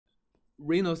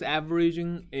Reynolds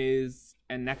averaging is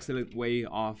an excellent way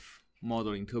of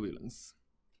modeling turbulence.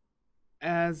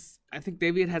 As I think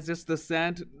David has just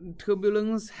said,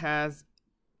 turbulence has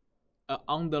an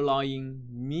underlying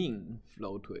mean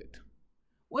flow to it.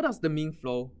 What does the mean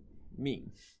flow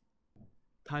mean?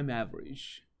 Time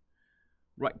average.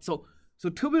 Right, so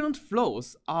turbulent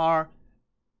flows that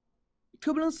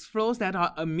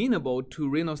are amenable to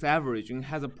Reynolds averaging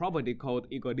has a property called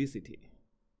ergodicity.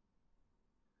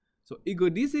 So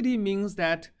ergodicity means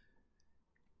that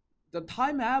the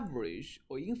time average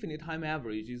or infinite time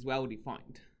average is well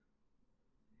defined.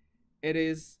 It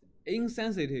is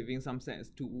insensitive in some sense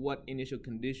to what initial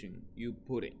condition you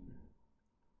put in.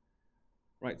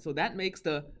 Right, so that makes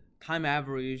the time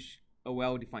average a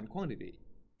well-defined quantity.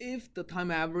 If the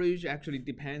time average actually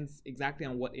depends exactly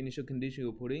on what initial condition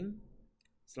you put in,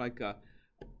 it's like a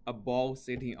ball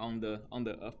sitting on a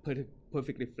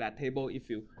perfectly flat table. If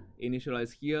you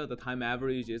initialize here, the time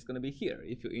average is going to be here.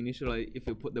 If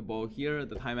you put the ball here,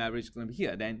 the time average is going to be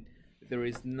here. Then there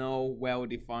is no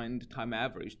well-defined time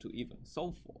average to even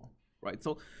solve for, right?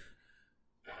 So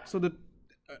the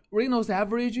Reynolds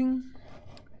averaging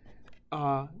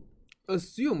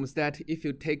assumes that if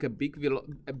you take a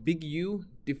big U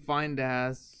defined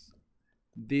as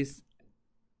this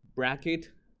bracket,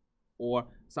 or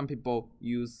some people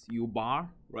use U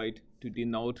bar, right, to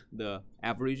denote the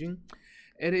averaging,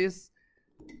 it is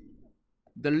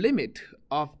the limit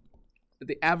of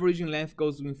the averaging length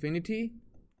goes to infinity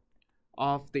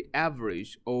of the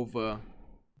average over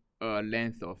a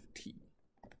length of t.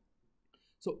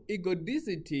 So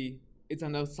ergodicity is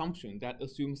an assumption that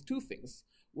assumes two things.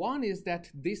 One is that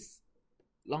this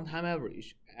long time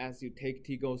average, as you take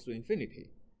t goes to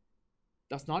infinity,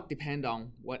 does not depend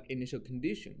on what initial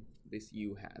condition this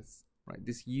u has. Right?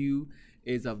 This u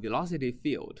is a velocity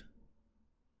field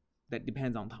that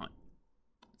depends on time.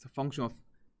 It's a function of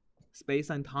space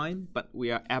and time, but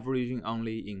we are averaging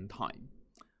only in time.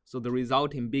 So the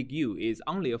result in big U is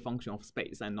only a function of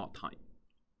space and not time.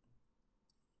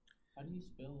 How do you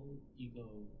spell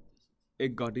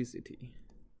ergodicity?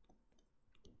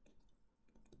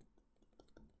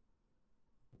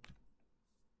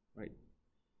 Right.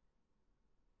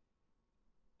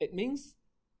 It means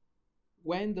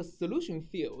when the solution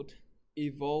field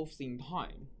evolves in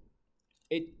time,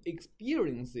 it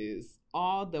experiences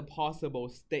all the possible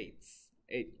states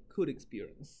it could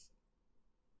experience,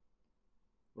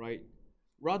 right?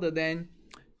 Rather than,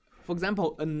 for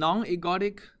example, a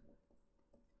non-ergodic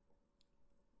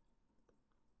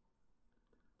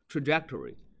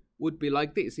trajectory would be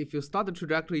like this. If you start the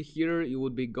trajectory here, you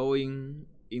would be going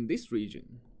in this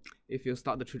region. If you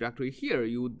start the trajectory here,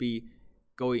 you would be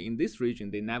going in this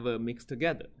region. They never mix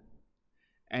together.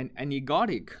 And an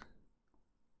ergodic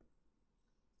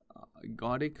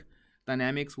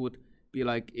dynamics would be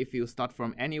like, if you start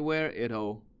from anywhere,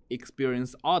 it'll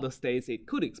experience all the states it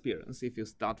could experience. If you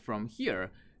start from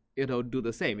here, it'll do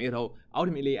the same. It'll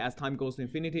ultimately, as time goes to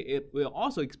infinity, it will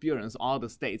also experience all the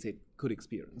states it could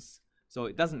experience. So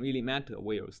it doesn't really matter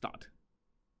where you start.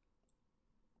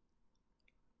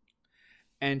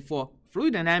 And for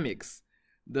fluid dynamics,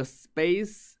 the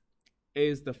space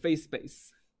is the phase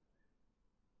space,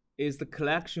 is the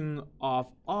collection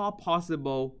of all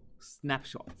possible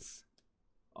snapshots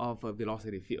of a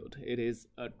velocity field. It is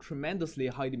a tremendously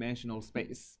high dimensional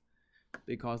space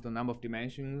because the number of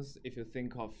dimensions, if you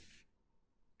think of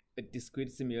a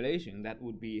discrete simulation, that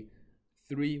would be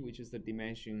 3, which is the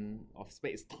dimension of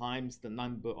space, times the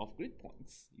number of grid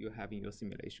points you have in your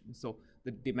simulation. So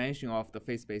the dimension of the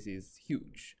phase space is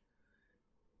huge.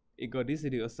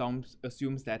 Ergodicity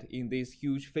assumes that in this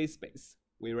huge phase space,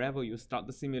 wherever you start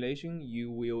the simulation,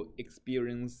 you will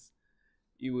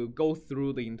go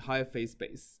through the entire phase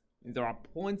space. There are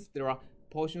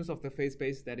portions of the phase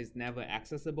space that is never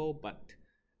accessible, but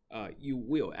you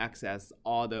will access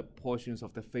all the portions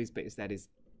of the phase space that is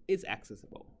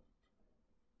accessible,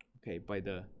 okay, by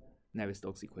the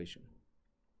Navier-Stokes equation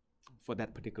for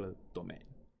that particular domain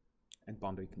and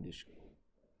boundary condition.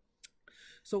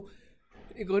 So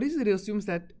ergodicity assumes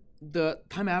that the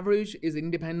time average is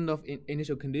independent of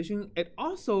initial condition. It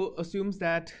also assumes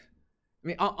that,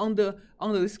 under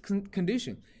this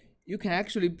condition, you can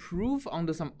actually prove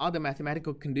under some other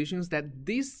mathematical conditions that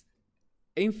this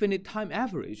infinite time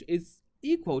average is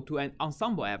equal to an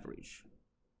ensemble average.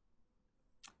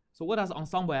 So what does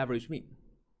ensemble average mean?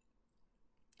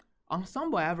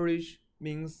 Ensemble average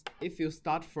means if you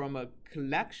start from a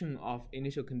collection of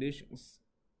initial conditions,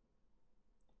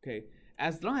 okay,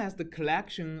 as long as the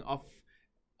collection of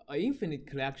an infinite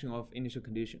collection of initial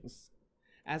conditions,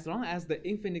 as long as the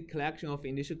infinite collection of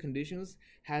initial conditions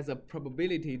has a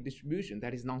probability distribution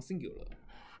that is non-singular.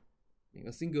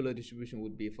 A singular distribution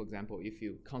would be, for example, if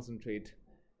you concentrate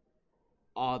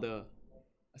all the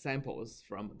samples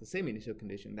from the same initial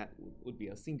condition, that would be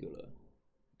a singular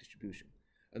distribution.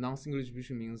 A non-singular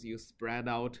distribution means you spread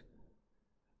out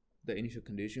the initial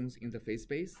conditions in the phase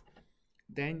space.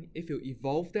 Then if you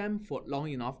evolve them for long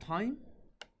enough time,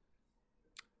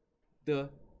 the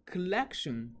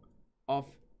collection of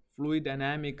fluid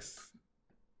dynamics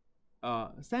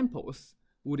samples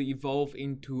would evolve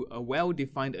into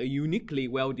a uniquely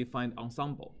well-defined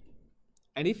ensemble.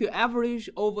 And if you average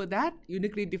over that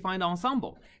uniquely defined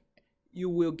ensemble, you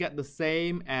will get the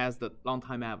same as the long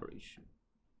time average.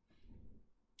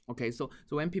 Okay, so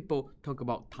when people talk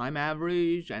about time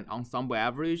average and ensemble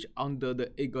average under the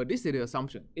ergodicity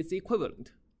assumption, it's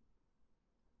equivalent.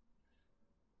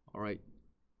 All right.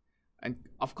 And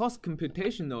of course,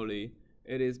 computationally,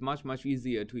 it is much, much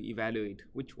easier to evaluate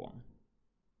which one.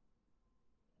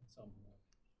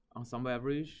 Ensemble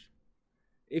average.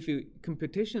 If you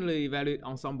computationally evaluate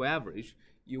ensemble average,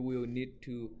 you will need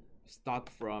to start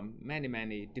from many,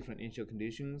 many different initial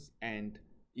conditions and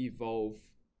evolve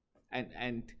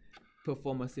and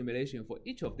perform a simulation for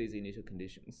each of these initial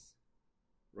conditions,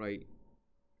 right?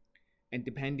 And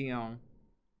depending on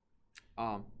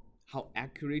how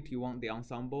accurate you want the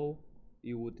ensemble,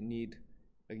 you would need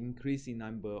an increasing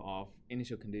number of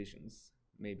initial conditions,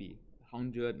 maybe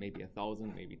 100, maybe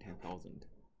 1,000, maybe 10,000.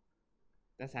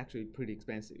 That's actually pretty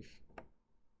expensive.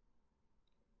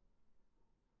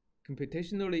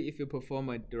 Computationally, if you perform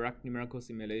a direct numerical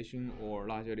simulation or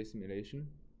large area simulation,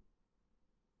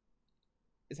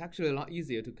 it's actually a lot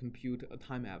easier to compute a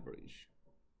time average,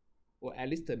 or at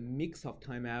least a mix of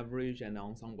time average and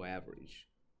ensemble average.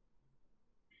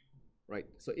 Right?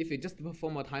 So if you just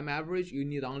perform a time average, you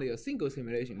need only a single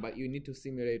simulation, but you need to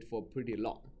simulate for pretty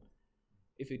long.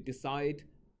 If you decide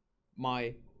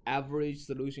my average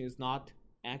solution is not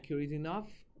accurate enough,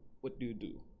 what do?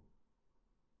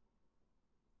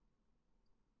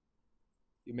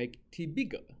 You make T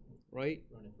bigger, right?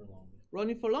 Run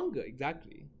it for longer,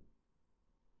 exactly.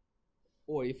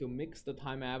 Or if you mix the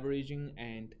time averaging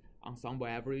and ensemble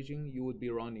averaging, you would be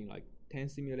running like 10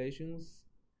 simulations.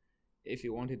 If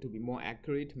you want it to be more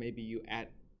accurate, maybe you add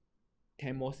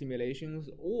 10 more simulations,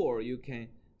 or you can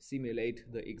simulate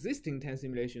the existing 10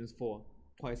 simulations for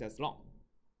twice as long,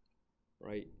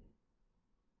 right?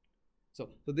 So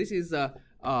this is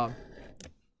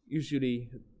usually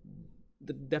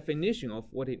the definition of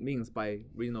what it means by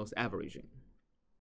Reynolds averaging.